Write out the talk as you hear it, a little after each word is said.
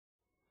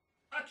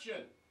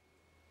Action!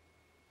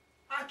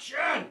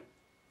 Action!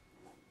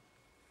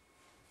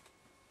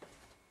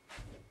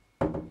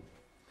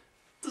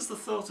 Does the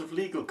thought of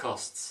legal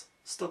costs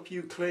stop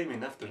you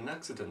claiming after an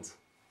accident?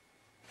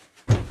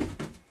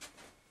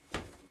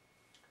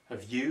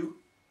 Have you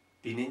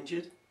been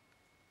injured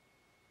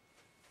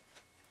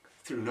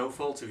through no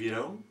fault of your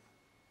own?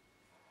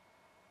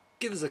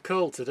 Give us a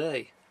call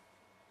today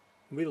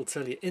and we'll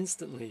tell you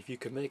instantly if you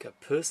can make a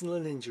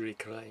personal injury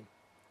claim.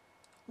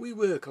 We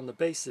work on the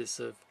basis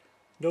of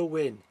no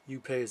win, you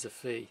pay us a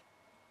fee.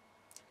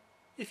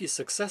 If you're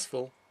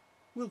successful,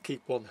 we'll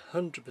keep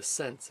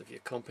 100% of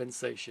your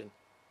compensation.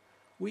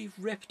 We've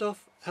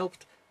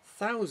helped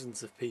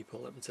thousands of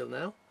people up until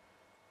now.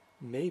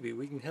 Maybe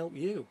we can help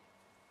you.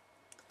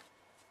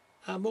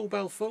 Our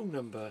mobile phone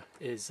number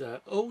is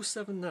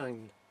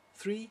 079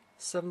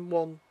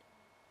 371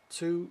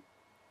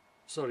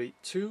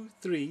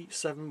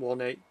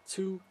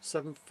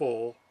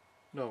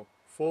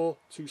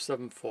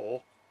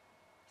 4274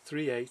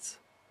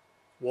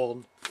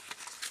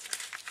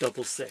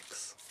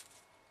 38166.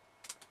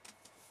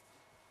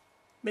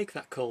 Make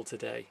that call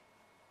today.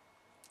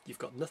 You've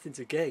got nothing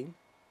to gain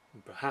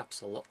and perhaps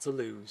a lot to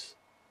lose.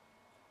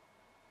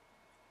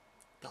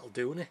 That'll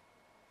do, innit?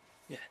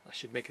 Yeah, that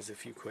should make us a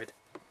few quid.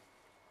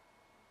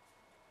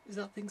 Is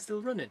that thing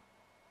still running?